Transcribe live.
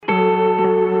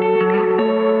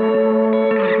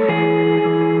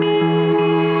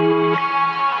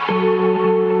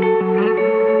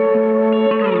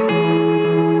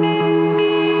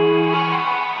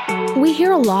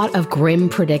lot of grim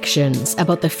predictions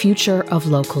about the future of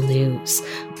local news,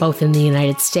 both in the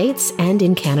United States and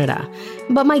in Canada.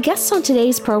 But my guests on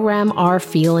today's program are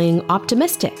feeling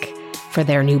optimistic. For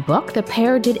their new book, the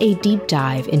pair did a deep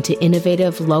dive into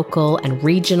innovative local and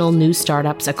regional news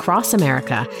startups across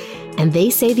America, and they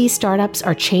say these startups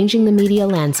are changing the media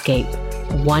landscape,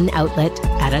 one outlet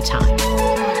at a time.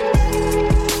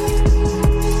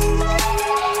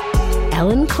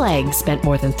 Ellen Clegg spent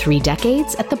more than 3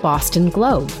 decades at the Boston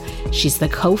Globe. She's the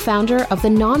co-founder of the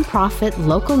nonprofit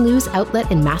local news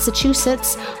outlet in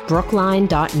Massachusetts,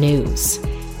 Brookline.News.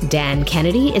 Dan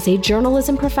Kennedy is a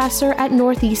journalism professor at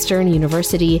Northeastern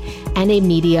University and a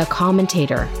media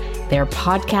commentator. Their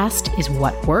podcast is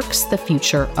What Works, the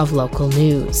Future of Local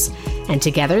News. And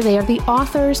together they are the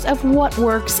authors of What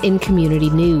Works in Community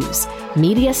News,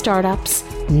 Media Startups,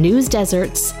 News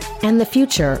Deserts, and the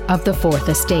Future of the Fourth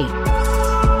Estate.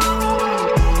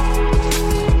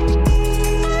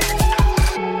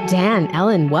 Dan,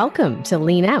 Ellen, welcome to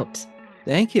Lean Out.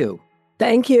 Thank you.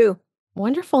 Thank you.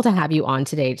 Wonderful to have you on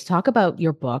today to talk about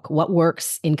your book, What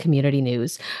Works in Community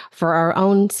News, for our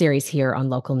own series here on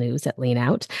local news at Lean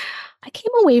Out. I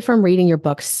came away from reading your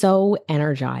book so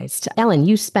energized. Ellen,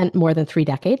 you spent more than 3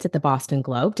 decades at the Boston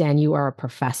Globe. Dan, you are a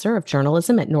professor of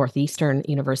journalism at Northeastern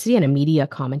University and a media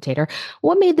commentator.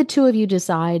 What made the two of you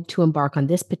decide to embark on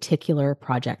this particular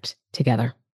project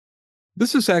together?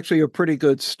 This is actually a pretty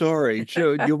good story.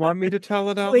 Do you want me to tell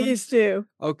it, Ellen? Please do.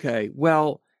 Okay.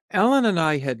 Well, Ellen and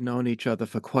I had known each other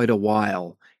for quite a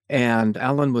while, and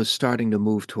Ellen was starting to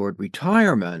move toward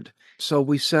retirement. So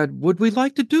we said, would we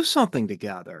like to do something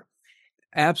together?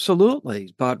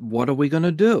 Absolutely. But what are we going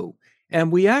to do?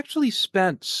 And we actually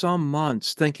spent some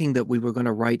months thinking that we were going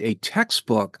to write a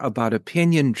textbook about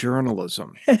opinion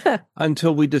journalism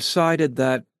until we decided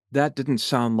that that didn't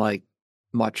sound like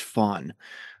much fun.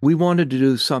 We wanted to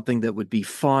do something that would be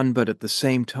fun, but at the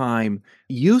same time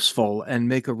useful and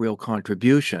make a real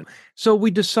contribution. So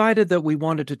we decided that we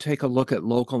wanted to take a look at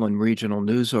local and regional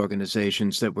news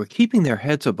organizations that were keeping their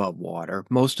heads above water.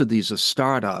 Most of these are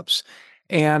startups,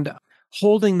 and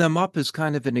holding them up as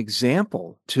kind of an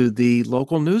example to the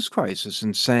local news crisis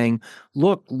and saying,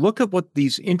 look at what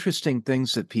these interesting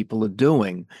things that people are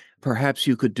doing. Perhaps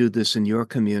you could do this in your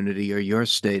community or your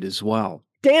state as well.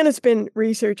 Dan has been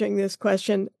researching this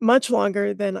question much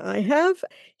longer than I have.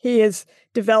 He has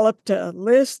developed a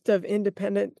list of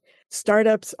independent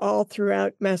startups all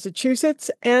throughout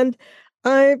Massachusetts, and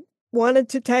I wanted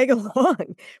to tag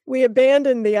along. We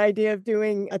abandoned the idea of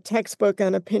doing a textbook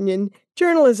on opinion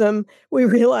journalism. We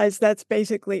realized that's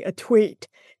basically a tweet,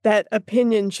 that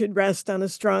opinion should rest on a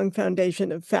strong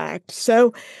foundation of fact.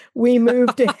 So we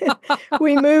moved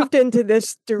into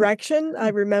this direction. I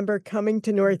remember coming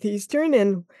to Northeastern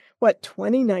in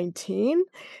 2019?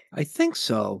 I think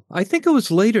so. I think it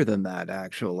was later than that,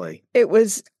 actually. It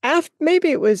was maybe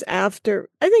it was after,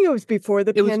 I think it was before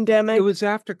the pandemic. It was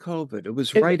after COVID. It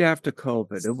was right after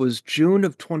COVID. It was June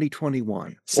of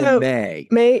 2021, or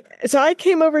May. So I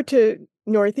came over to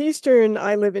Northeastern.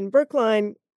 I live in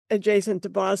Brookline, adjacent to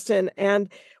Boston,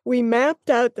 and we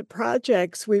mapped out the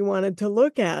projects we wanted to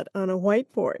look at on a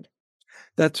whiteboard.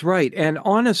 That's right. And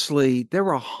honestly,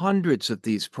 there are hundreds of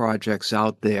these projects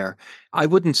out there. I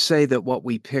wouldn't say that what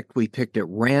we picked at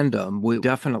random. We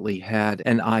definitely had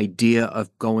an idea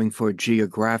of going for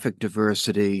geographic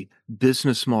diversity,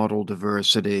 business model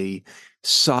diversity,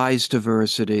 size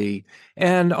diversity,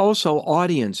 and also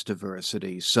audience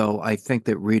diversity. So I think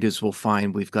that readers will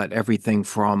find we've got everything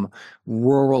from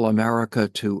rural America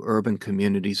to urban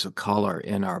communities of color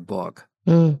in our book.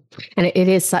 And it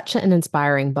is such an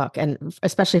inspiring book, and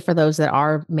especially for those that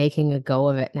are making a go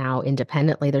of it now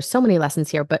independently. There's so many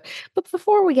lessons here. But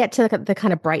before we get to the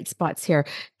kind of bright spots here,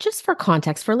 just for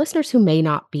context, for listeners who may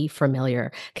not be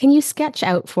familiar, can you sketch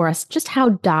out for us just how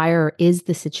dire is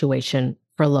the situation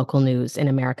for local news in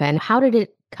America, and how did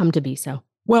it come to be so?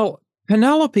 Well,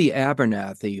 Penelope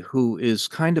Abernathy, who is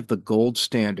kind of the gold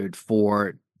standard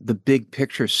for the big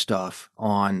picture stuff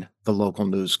on the local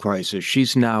news crisis,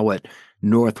 she's now at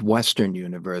Northwestern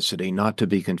University, not to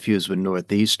be confused with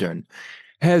Northeastern,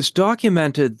 has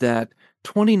documented that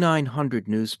 2,900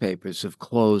 newspapers have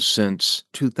closed since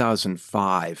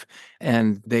 2005,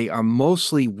 and they are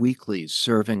mostly weeklies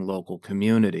serving local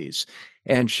communities.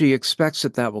 And she expects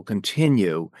that will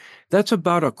continue. That's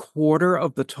about a quarter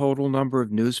of the total number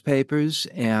of newspapers,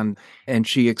 and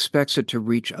she expects it to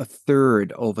reach a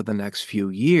third over the next few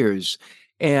years.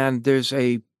 And there's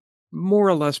a more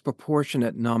or less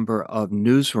proportionate number of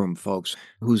newsroom folks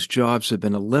whose jobs have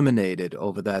been eliminated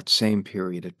over that same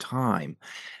period of time.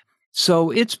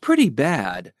 So it's pretty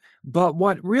bad. But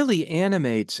what really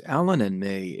animates Ellen and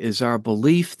me is our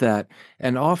belief that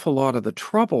an awful lot of the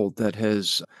trouble that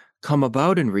has come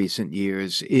about in recent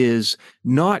years is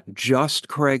not just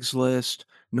Craigslist,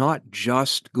 not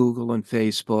just Google and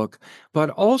Facebook, but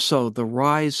also the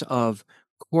rise of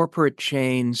corporate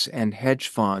chains and hedge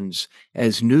funds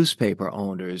as newspaper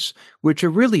owners, which are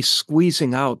really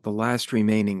squeezing out the last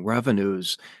remaining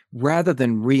revenues rather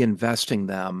than reinvesting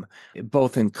them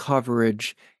both in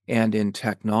coverage and in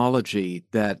technology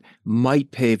that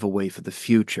might pave a way for the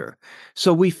future.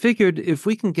 So we figured if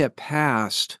we can get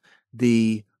past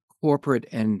the corporate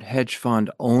and hedge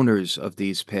fund owners of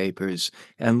these papers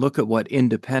and look at what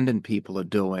independent people are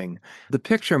doing, the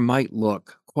picture might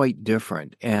look quite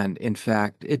different. And in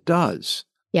fact, it does.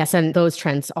 Yes, and those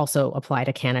trends also apply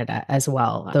to Canada as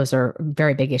well. Those are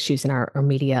very big issues in our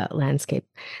media landscape.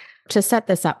 To set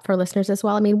this up for listeners as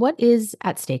well, I mean, what is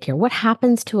at stake here? What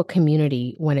happens to a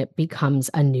community when it becomes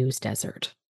a news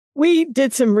desert? We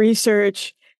did some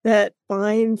research that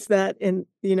finds that in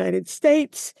the United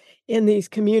States, in these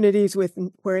communities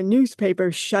where a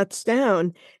newspaper shuts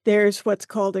down, there's what's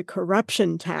called a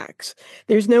corruption tax.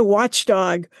 There's no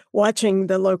watchdog watching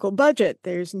the local budget.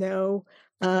 There's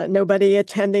nobody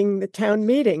attending the town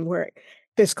meeting where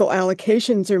fiscal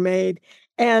allocations are made.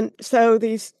 And so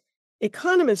these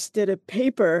economists did a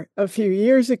paper a few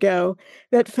years ago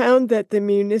that found that the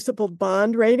municipal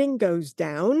bond rating goes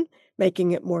down,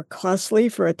 making it more costly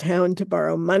for a town to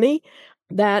borrow money,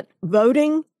 that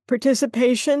voting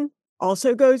participation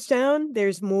also goes down.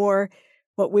 There's more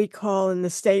what we call in the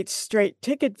States straight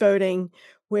ticket voting,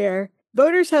 where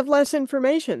voters have less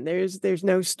information. There's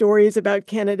no stories about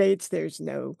candidates, there's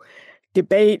no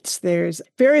debates, there's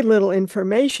very little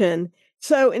information.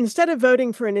 So instead of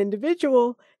voting for an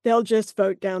individual, they'll just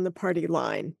vote down the party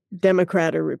line,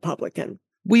 Democrat or Republican.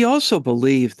 We also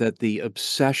believe that the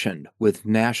obsession with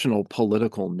national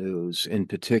political news in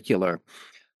particular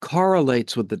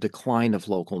correlates with the decline of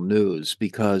local news,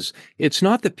 because it's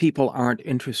not that people aren't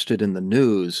interested in the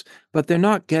news, but they're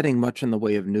not getting much in the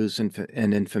way of news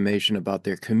and information about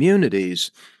their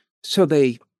communities. So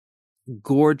they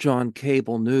gorge on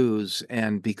cable news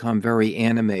and become very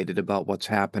animated about what's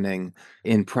happening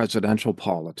in presidential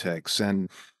politics. And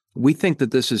we think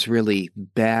that this is really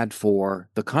bad for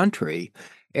the country.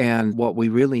 And what we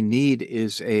really need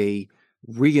is a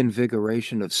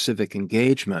reinvigoration of civic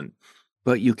engagement.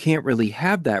 But you can't really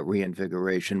have that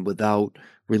reinvigoration without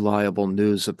reliable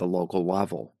news at the local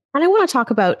level. And I want to talk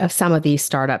about some of these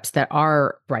startups that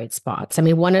are bright spots. I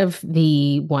mean, one of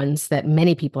the ones that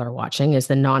many people are watching is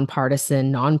the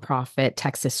nonpartisan, nonprofit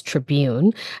Texas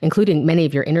Tribune, including many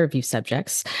of your interview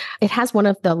subjects. It has one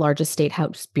of the largest state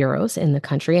house bureaus in the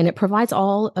country, and it provides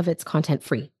all of its content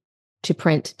free to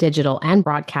print, digital, and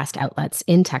broadcast outlets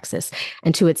in Texas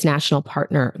and to its national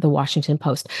partner, the Washington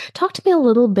Post. Talk to me a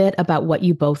little bit about what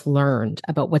you both learned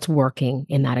about what's working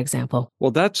in that example.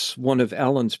 Well, that's one of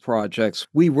Ellen's projects.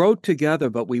 We wrote together,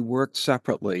 but we worked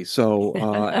separately. So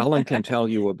Ellen can tell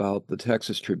you about the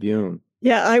Texas Tribune.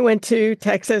 Yeah, I went to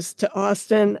Texas, to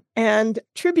Austin, and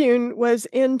Tribune was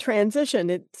in transition.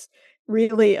 It's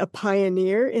really a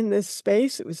pioneer in this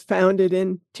space. It was founded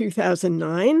in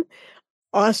 2009.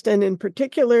 Austin in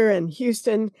particular and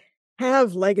Houston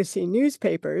have legacy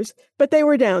newspapers, but they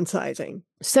were downsizing.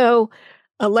 So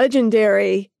a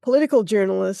legendary political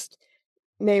journalist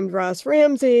named Ross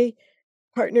Ramsey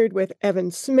partnered with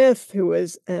Evan Smith, who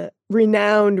was a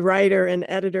renowned writer and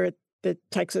editor at the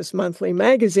Texas Monthly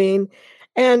magazine,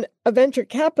 and a venture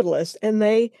capitalist, and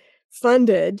they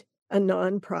funded a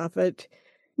nonprofit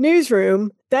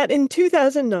newsroom that in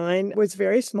 2009 was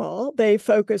very small. They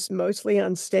focused mostly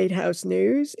on state house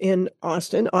news in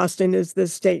Austin. Austin is the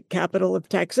state capital of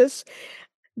Texas.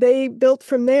 They built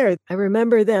from there. I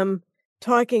remember them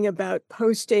talking about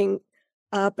posting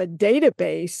up a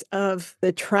database of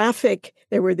the traffic.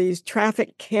 There were these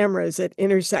traffic cameras at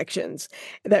intersections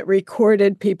that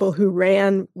recorded people who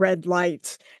ran red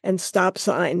lights and stop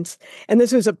signs. And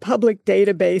this was a public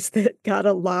database that got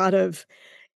a lot of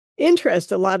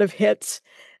interest, a lot of hits.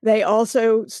 They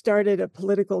also started a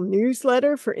political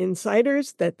newsletter for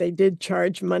insiders that they did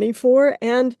charge money for,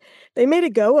 and they made a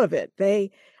go of it.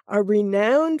 They are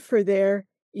renowned for their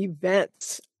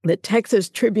events. The Texas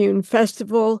Tribune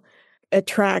Festival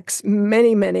attracts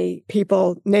many, many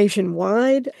people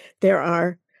nationwide. There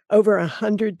are over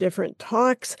 100 different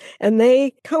talks, and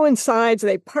they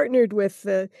partnered with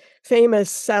the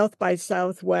famous South by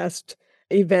Southwest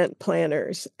event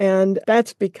planners, and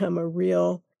that's become a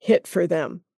real hit for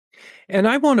them. And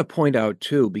I want to point out,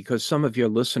 too, because some of your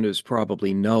listeners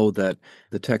probably know that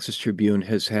the Texas Tribune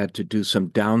has had to do some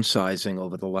downsizing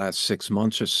over the last 6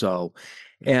 months or so.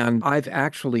 And I've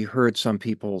actually heard some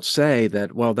people say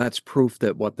that, well, that's proof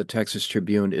that what the Texas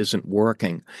Tribune isn't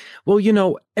working.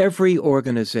 Well, every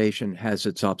organization has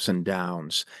its ups and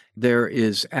downs. There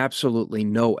is absolutely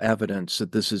no evidence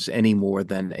that this is any more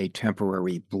than a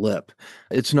temporary blip.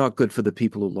 It's not good for the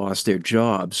people who lost their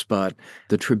jobs, but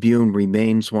the Tribune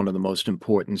remains one of the most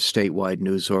important statewide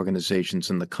news organizations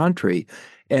in the country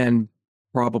and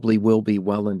probably will be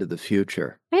well into the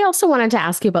future. I also wanted to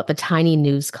ask you about the Tiny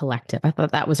News Collective. I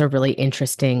thought that was a really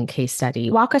interesting case study.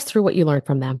 Walk us through what you learned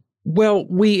from them. Well,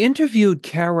 we interviewed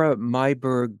Kara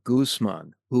Myberg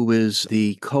Guzman, who is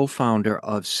the co-founder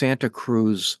of Santa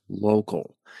Cruz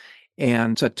Local.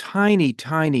 And it's a tiny,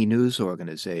 tiny news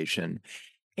organization.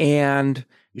 And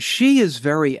she is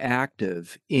very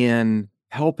active in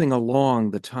helping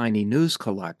along the Tiny News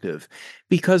Collective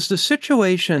because the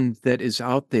situation that is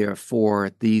out there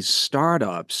for these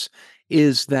startups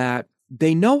is that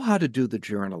they know how to do the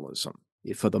journalism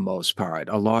for the most part.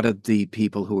 A lot of the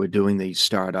people who are doing these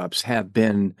startups have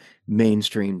been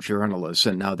mainstream journalists,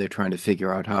 and now they're trying to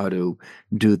figure out how to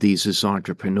do these as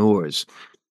entrepreneurs.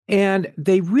 And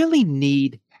they really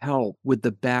need help with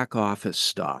the back office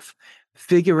stuff,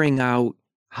 figuring out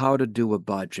how to do a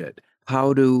budget,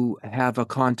 how to have a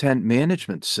content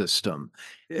management system,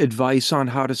 advice on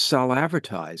how to sell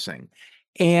advertising.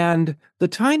 And the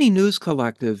Tiny News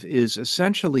Collective is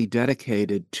essentially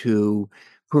dedicated to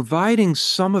providing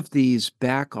some of these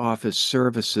back office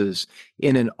services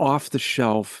in an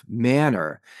off-the-shelf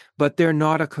manner, but they're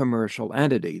not a commercial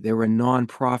entity. They're a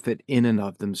nonprofit in and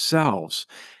of themselves.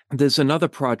 There's another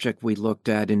project we looked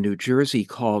at in New Jersey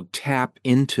called Tap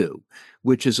Into,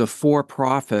 which is a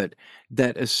for-profit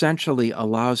that essentially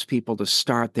allows people to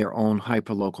start their own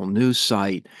hyperlocal news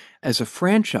site as a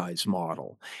franchise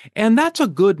model. And that's a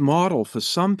good model for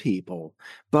some people.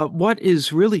 But what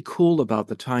is really cool about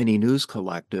the Tiny News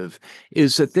Collective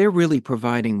is that they're really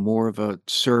providing more of a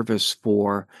service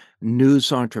for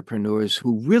news entrepreneurs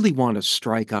who really want to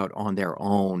strike out on their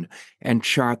own and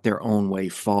chart their own way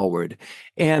forward.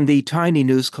 And the Tiny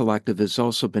News Collective has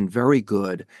also been very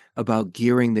good about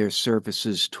gearing their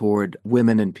services toward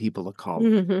women and people of color.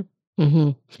 Mm-hmm. Mm-hmm.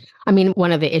 I mean,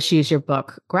 one of the issues your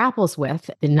book grapples with,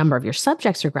 the number of your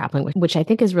subjects are grappling with, which I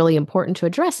think is really important to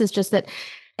address, is just that,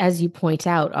 as you point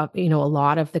out, a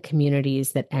lot of the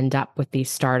communities that end up with these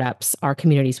startups are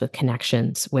communities with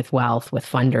connections, with wealth, with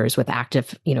funders, with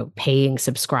active, paying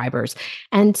subscribers.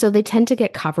 And so they tend to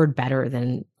get covered better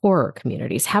than poorer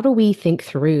communities. How do we think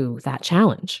through that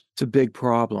challenge? It's a big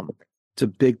problem. It's a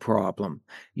big problem.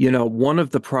 One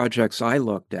of the projects I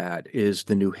looked at is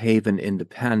the New Haven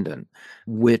Independent,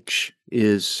 which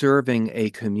is serving a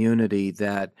community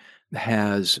that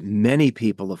has many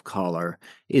people of color,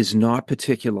 is not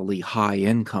particularly high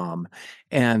income,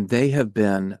 and they have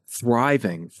been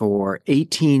thriving for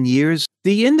 18 years.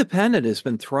 The Independent has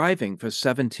been thriving for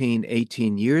 17,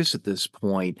 18 years at this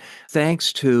point,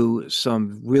 thanks to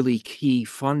some really key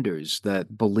funders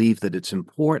that believe that it's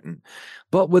important.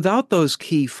 But without those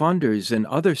key funders in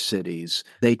other cities,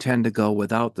 they tend to go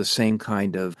without the same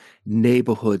kind of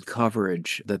neighborhood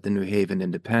coverage that the New Haven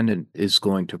Independent is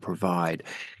going to provide.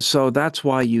 So that's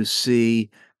why you see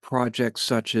projects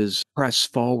such as Press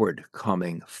Forward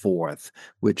coming forth,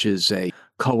 which is a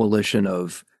coalition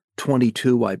of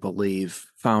 22, I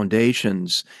believe,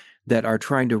 foundations that are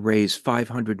trying to raise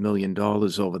 $500 million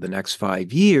over the next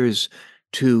 5 years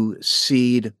to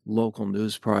seed local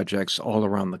news projects all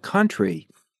around the country.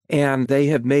 And they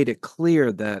have made it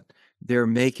clear that they're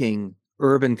making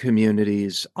urban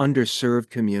communities, underserved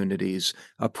communities,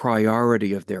 a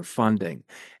priority of their funding.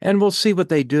 And we'll see what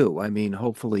they do. I mean,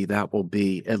 hopefully that will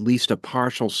be at least a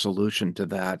partial solution to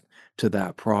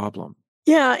that problem.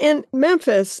 Yeah, and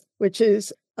Memphis, which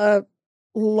is a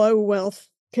low wealth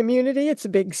community, it's a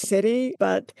big city,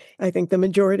 but I think the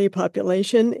majority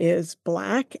population is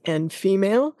Black and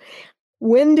female.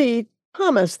 Wendy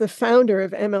Thomas, the founder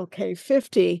of MLK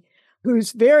 50,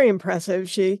 who's very impressive.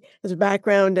 She has a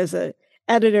background as an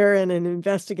editor and an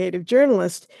investigative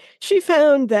journalist. She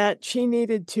found that she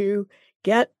needed to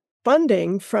get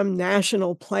funding from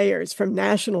national players, from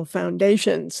national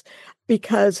foundations,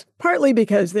 partly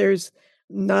because there's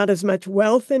not as much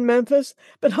wealth in Memphis,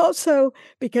 but also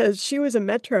because she was a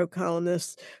Metro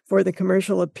columnist for the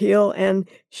Commercial Appeal, and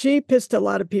she pissed a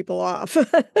lot of people off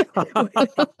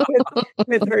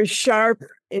with her sharp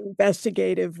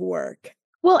investigative work.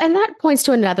 Well, and that points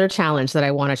to another challenge that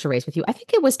I wanted to raise with you. I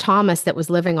think it was Thomas that was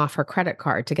living off her credit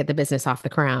card to get the business off the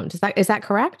ground. Is that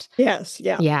correct? Yes,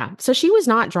 yeah. Yeah. So she was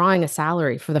not drawing a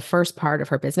salary for the first part of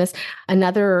her business.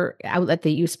 Another outlet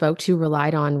that you spoke to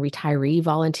relied on retiree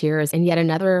volunteers, and yet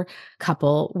another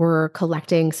couple were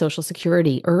collecting Social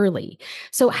Security early.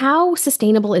 So, how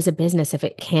sustainable is a business if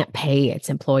it can't pay its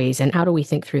employees? And how do we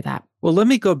think through that? Well, let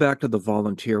me go back to the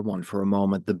volunteer one for a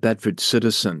moment, the Bedford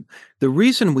Citizen. The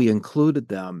reason we included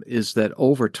them is that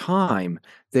over time,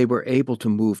 they were able to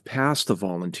move past the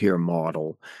volunteer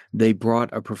model. They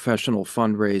brought a professional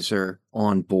fundraiser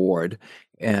on board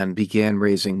and began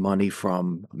raising money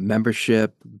from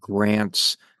membership,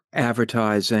 grants,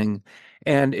 advertising.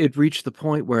 And it reached the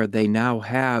point where they now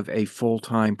have a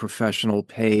full-time professional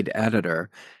paid editor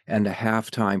and a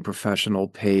half-time professional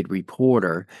paid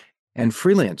reporter and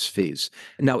freelance fees.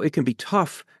 Now, it can be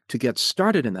tough to get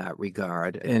started in that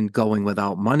regard and going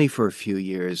without money for a few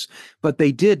years, but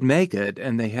they did make it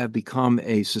and they have become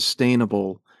a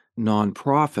sustainable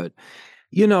nonprofit.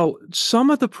 You know, some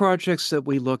of the projects that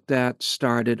we looked at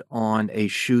started on a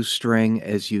shoestring,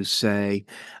 as you say.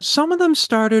 Some of them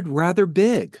started rather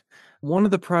big. One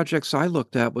of the projects I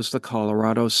looked at was the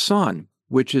Colorado Sun,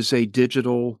 which is a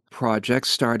digital project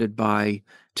started by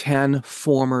 10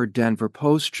 former Denver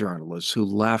Post journalists who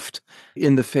left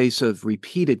in the face of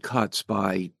repeated cuts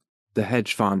by the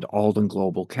hedge fund Alden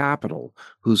Global Capital,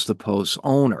 who's the Post's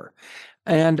owner.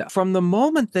 And from the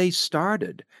moment they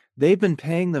started, they've been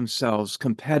paying themselves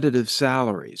competitive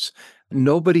salaries.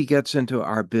 Nobody gets into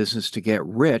our business to get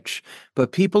rich,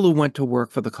 but people who went to work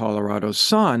for the Colorado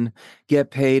Sun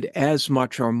get paid as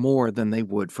much or more than they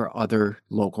would for other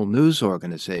local news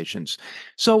organizations.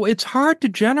 So it's hard to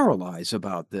generalize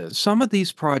about this. Some of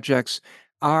these projects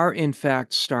are, in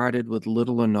fact, started with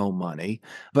little or no money,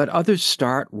 but others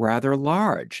start rather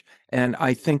large. And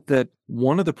I think that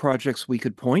one of the projects we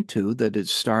could point to that is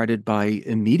started by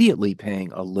immediately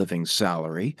paying a living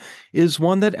salary is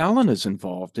one that Ellen is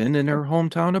involved in her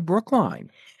hometown of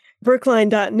Brookline.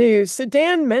 Brookline.news. So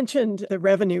Dan mentioned the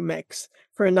revenue mix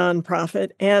for a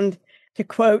nonprofit. And to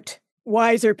quote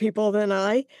wiser people than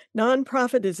I,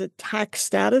 nonprofit is a tax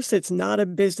status. It's not a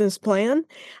business plan.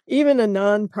 Even a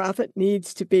nonprofit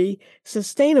needs to be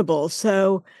sustainable.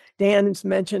 So Dan's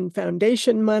mentioned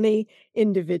foundation money,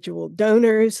 individual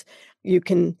donors. You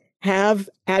can have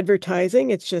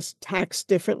advertising. It's just taxed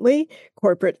differently.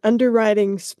 Corporate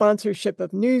underwriting, sponsorship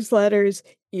of newsletters,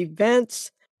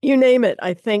 events, you name it.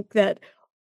 I think that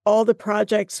all the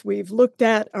projects we've looked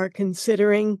at are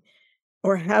considering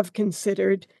or have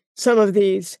considered some of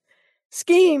these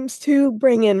schemes to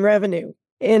bring in revenue.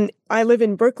 And I live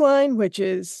in Brookline, which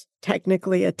is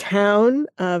technically a town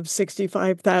of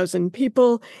 65,000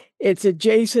 people. It's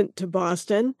adjacent to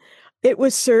Boston. It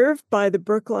was served by the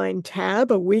Brookline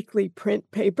Tab, a weekly print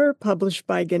paper published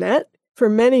by Gannett for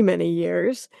many, many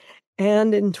years.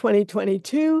 And in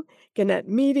 2022, Gannett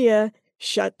Media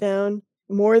shut down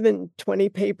more than 20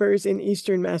 papers in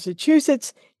Eastern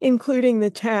Massachusetts, including the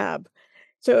Tab.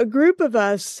 So a group of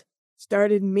us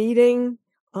started meeting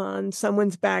on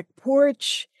someone's back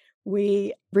porch.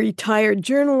 We retired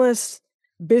journalists,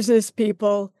 business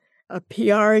people, a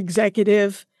PR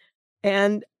executive,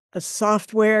 and a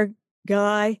software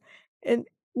guy. And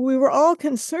we were all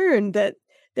concerned that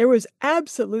there was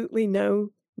absolutely no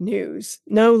news,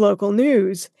 no local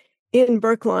news in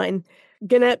Brookline.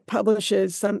 Gannett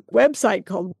publishes some website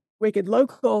called Wicked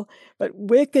Local, but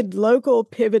Wicked Local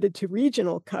pivoted to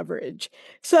regional coverage.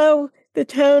 So the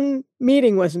town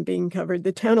meeting wasn't being covered,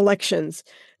 the town elections,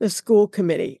 the school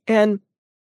committee. And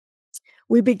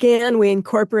we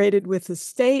incorporated with the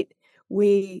state.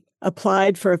 We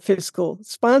applied for a fiscal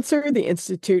sponsor, the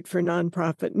Institute for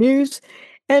Nonprofit News,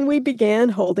 and we began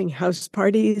holding house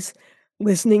parties,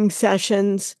 listening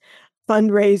sessions,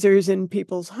 fundraisers in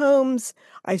people's homes.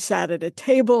 I sat at a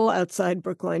table outside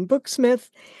Brookline Booksmith,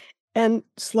 and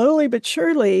slowly but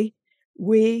surely,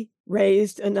 we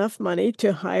raised enough money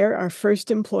to hire our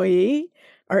first employee,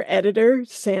 our editor,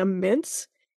 Sam Mintz.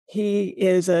 He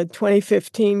is a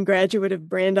 2015 graduate of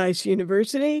Brandeis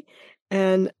University,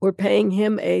 and we're paying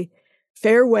him a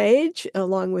fair wage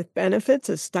along with benefits,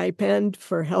 a stipend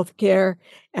for healthcare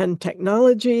and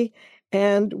technology.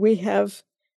 And we have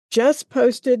just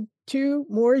posted 2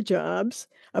 more jobs,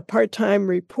 a part-time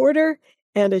reporter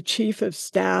and a chief of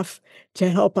staff to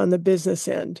help on the business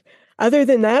end. Other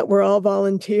than that, we're all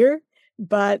volunteer,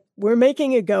 but we're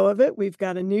making a go of it. We've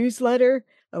got a newsletter,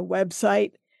 a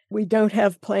website. We don't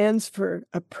have plans for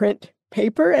a print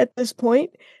paper at this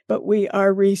point, but we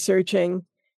are researching,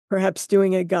 perhaps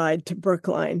doing a guide to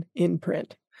Brookline in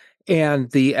print.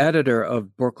 And the editor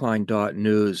of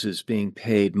Brookline.News is being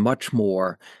paid much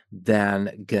more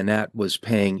than Gannett was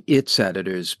paying its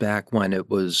editors back when it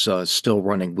was still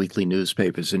running weekly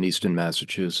newspapers in Eastern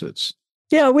Massachusetts.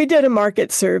 Yeah, we did a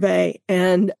market survey,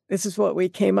 and this is what we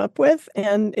came up with,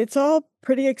 and it's all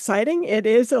pretty exciting. It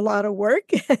is a lot of work,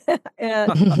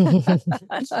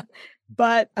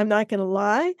 but I'm not going to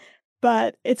lie,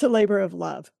 but it's a labor of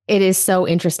love. It is so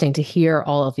interesting to hear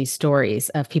all of these stories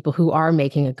of people who are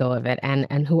making a go of it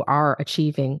and who are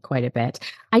achieving quite a bit.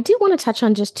 I do want to touch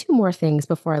on just two more things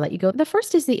before I let you go. The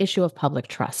first is the issue of public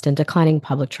trust and declining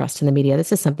public trust in the media.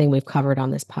 This is something we've covered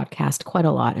on this podcast quite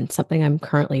a lot and something I'm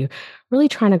currently really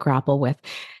trying to grapple with.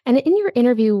 And in your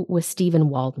interview with Stephen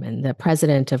Waldman, the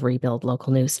president of Rebuild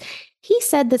Local News, he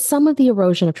said that some of the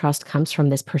erosion of trust comes from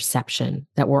this perception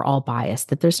that we're all biased,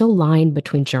 that there's no line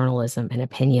between journalism and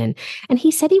opinion. And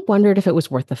he said he wondered if it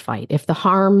was worth the fight, if the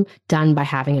harm done by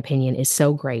having opinion is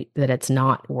so great that it's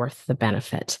not worth the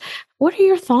benefit. What are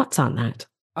your thoughts on that?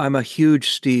 I'm a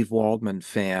huge Steve Waldman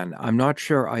fan. I'm not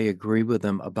sure I agree with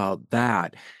him about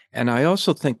that. And I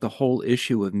also think the whole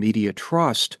issue of media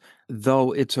trust,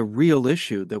 though it's a real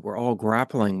issue that we're all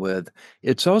grappling with,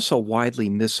 it's also widely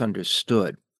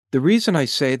misunderstood. The reason I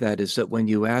say that is that when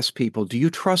you ask people, do you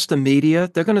trust the media?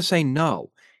 They're going to say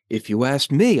no. If you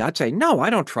asked me, I'd say, no, I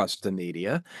don't trust the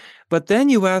media. But then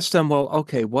you ask them, well,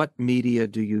 okay, what media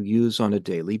do you use on a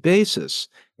daily basis?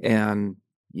 And,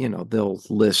 they'll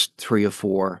list 3 or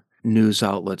 4 news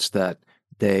outlets that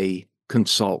they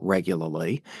consult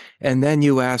regularly. And then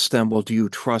you ask them, well, do you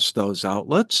trust those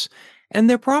outlets? And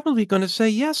they're probably going to say,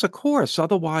 yes, of course.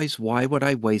 Otherwise, why would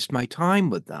I waste my time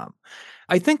with them?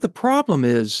 I think the problem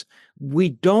is we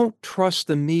don't trust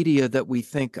the media that we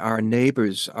think our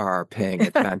neighbors are paying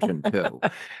attention to.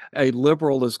 A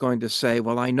liberal is going to say,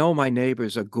 well, I know my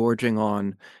neighbors are gorging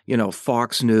on,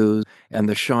 Fox News and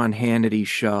the Sean Hannity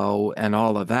show and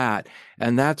all of that.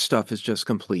 And that stuff is just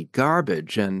complete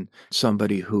garbage. And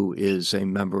somebody who is a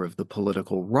member of the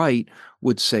political right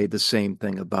would say the same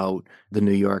thing about the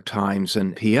New York Times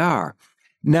and PR.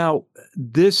 Now,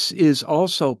 this is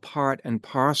also part and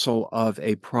parcel of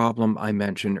a problem I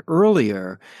mentioned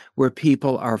earlier, where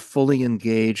people are fully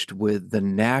engaged with the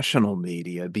national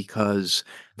media because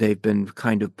they've been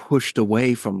kind of pushed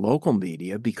away from local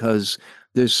media because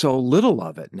there's so little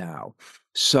of it now.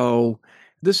 So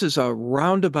this is a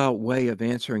roundabout way of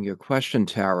answering your question,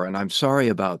 Tara, and I'm sorry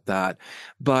about that.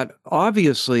 But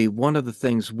obviously, one of the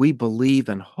things we believe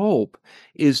and hope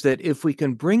is that if we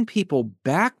can bring people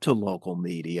back to local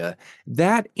media,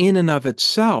 that in and of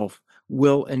itself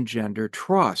will engender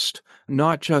trust,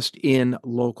 not just in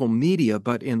local media,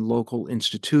 but in local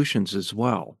institutions as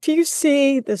well. If you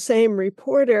see the same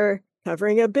reporter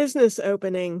covering a business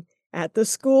opening at the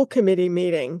school committee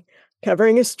meeting,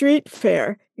 covering a street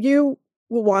fair, you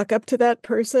will walk up to that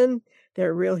person.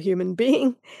 They're a real human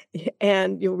being,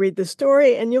 and you'll read the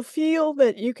story and you'll feel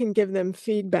that you can give them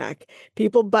feedback.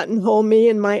 People buttonhole me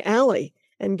in my alley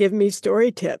and give me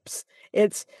story tips.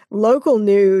 It's local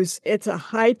news. It's a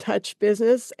high-touch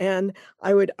business, and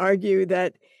I would argue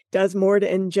that does more to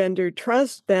engender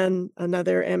trust than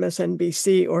another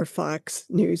MSNBC or Fox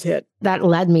News hit. That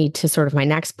led me to sort of my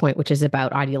next point, which is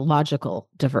about ideological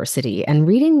diversity. And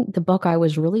reading the book, I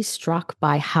was really struck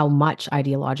by how much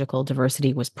ideological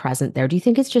diversity was present there. Do you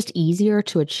think it's just easier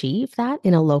to achieve that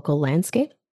in a local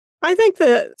landscape? I think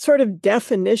the sort of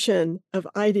definition of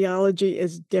ideology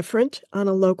is different on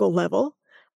a local level.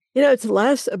 It's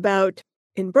less about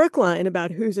in Brookline about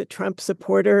who's a Trump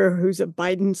supporter or who's a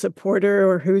Biden supporter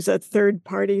or who's a third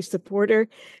party supporter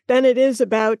than it is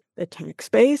about the tax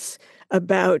base,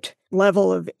 about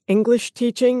level of English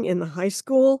teaching in the high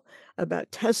school, about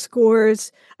test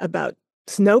scores, about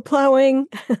snow plowing,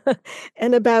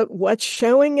 and about what's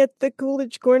showing at the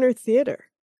Coolidge Corner Theater.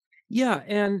 Yeah,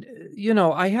 and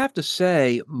I have to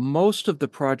say, most of the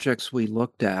projects we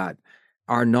looked at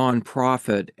are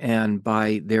nonprofit, and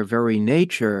by their very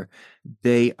nature,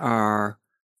 they are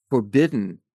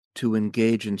forbidden to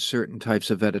engage in certain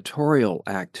types of editorial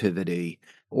activity,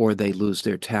 or they lose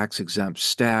their tax-exempt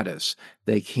status.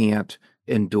 They can't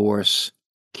endorse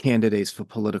candidates for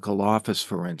political office,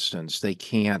 for instance. They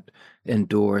can't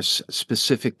endorse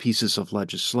specific pieces of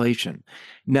legislation.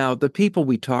 Now, the people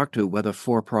we talk to, whether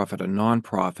for-profit or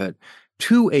nonprofit,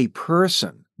 to a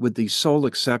person, with the sole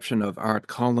exception of Art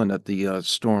Cullen at the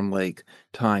Storm Lake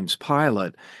Times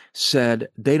Pilot, said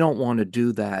they don't want to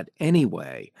do that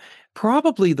anyway.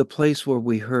 Probably the place where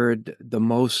we heard the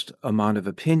most amount of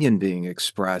opinion being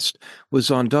expressed was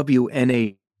on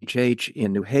WNHK WHH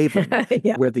in New Haven,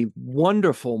 Yeah. where the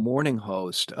wonderful morning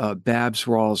host, Babs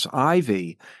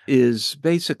Rawls-Ivy, is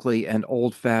basically an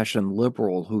old-fashioned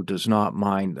liberal who does not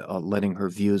mind letting her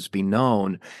views be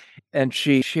known. And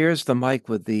she shares the mic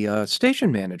with the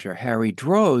station manager, Harry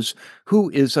Droz, who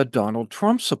is a Donald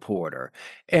Trump supporter.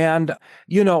 And,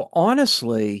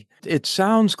 honestly, it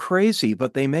sounds crazy,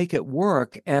 but they make it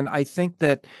work. And I think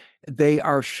that they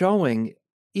are showing,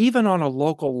 even on a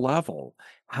local level,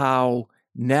 how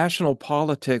national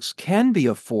politics can be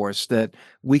a force that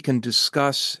we can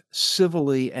discuss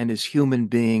civilly and as human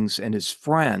beings and as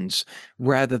friends,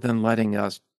 rather than letting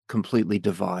us completely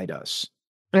divide us.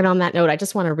 And on that note, I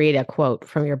just want to read a quote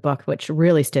from your book, which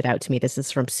really stood out to me. This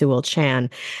is from Sewell Chan,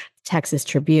 Texas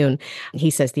Tribune. He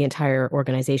says the entire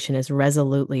organization is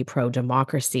resolutely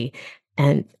pro-democracy.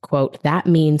 And, quote, that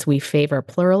means we favor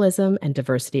pluralism and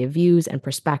diversity of views and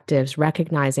perspectives,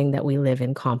 recognizing that we live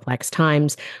in complex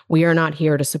times. We are not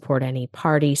here to support any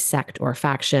party, sect, or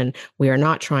faction. We are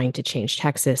not trying to change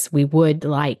Texas. We would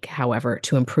like, however,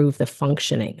 to improve the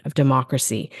functioning of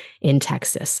democracy in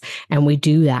Texas. And we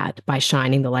do that by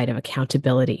shining the light of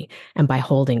accountability and by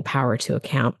holding power to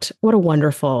account. What a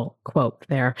wonderful quote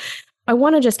there. I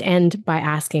want to just end by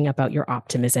asking about your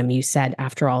optimism. You said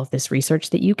after all of this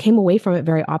research that you came away from it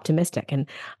very optimistic, and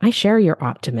I share your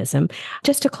optimism.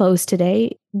 Just to close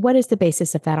today, what is the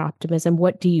basis of that optimism?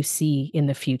 What do you see in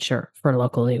the future for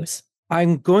local news?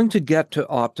 I'm going to get to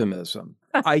optimism.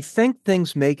 I think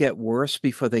things may get worse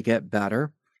before they get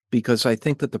better, because I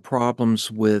think that the problems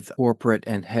with corporate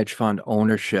and hedge fund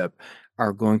ownership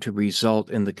are going to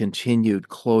result in the continued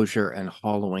closure and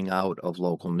hollowing out of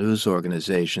local news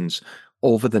organizations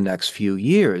over the next few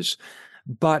years.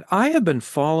 But I have been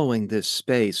following this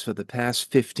space for the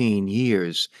past 15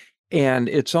 years, and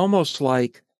it's almost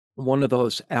like one of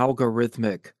those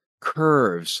algorithmic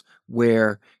curves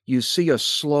where you see a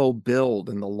slow build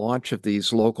in the launch of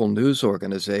these local news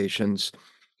organizations.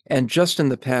 And just in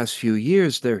the past few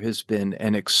years, there has been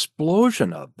an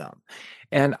explosion of them.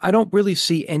 And I don't really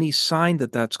see any sign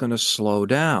that that's going to slow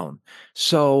down.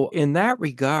 So in that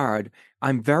regard,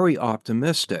 I'm very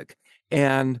optimistic.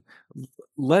 And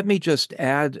let me just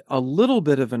add a little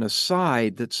bit of an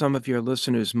aside that some of your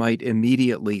listeners might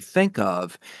immediately think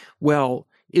of. Well,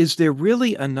 is there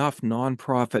really enough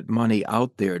nonprofit money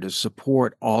out there to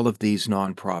support all of these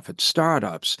nonprofit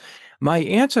startups? My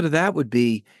answer to that would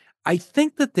be, I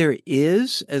think that there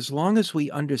is, as long as we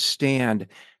understand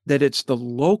that it's the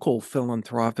local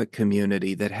philanthropic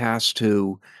community that has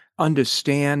to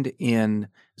understand in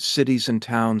cities and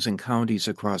towns and counties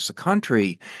across the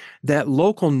country that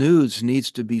local news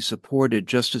needs to be supported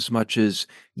just as much as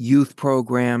youth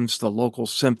programs, the local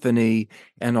symphony,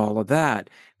 and all of that.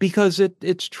 Because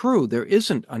it's true, there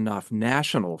isn't enough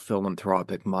national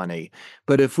philanthropic money.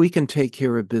 But if we can take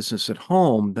care of business at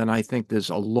home, then I think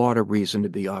there's a lot of reason to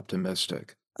be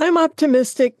optimistic. I'm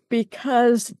optimistic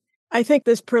because I think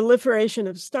this proliferation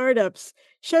of startups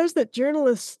shows that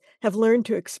journalists have learned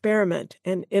to experiment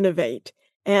and innovate.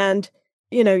 And,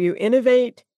 you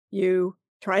innovate, you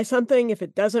try something. If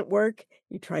it doesn't work,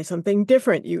 you try something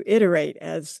different. You iterate,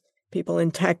 as people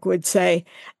in tech would say.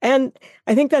 And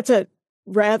I think that's a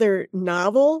rather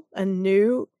novel and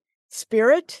new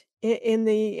spirit in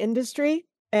the industry.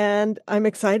 And I'm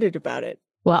excited about it.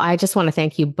 Well, I just want to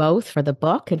thank you both for the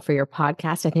book and for your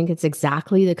podcast. I think it's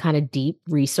exactly the kind of deep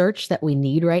research that we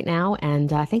need right now. And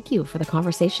thank you for the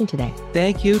conversation today.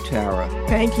 Thank you, Tara.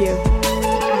 Thank you.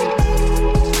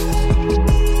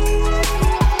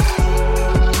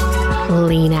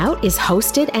 Lean Out is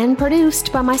hosted and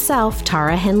produced by myself,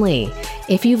 Tara Henley.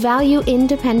 If you value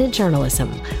independent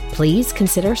journalism, please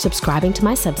consider subscribing to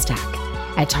my Substack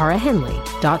at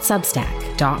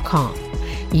tarahenley.substack.com.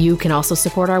 You can also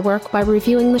support our work by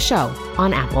reviewing the show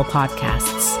on Apple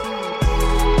Podcasts.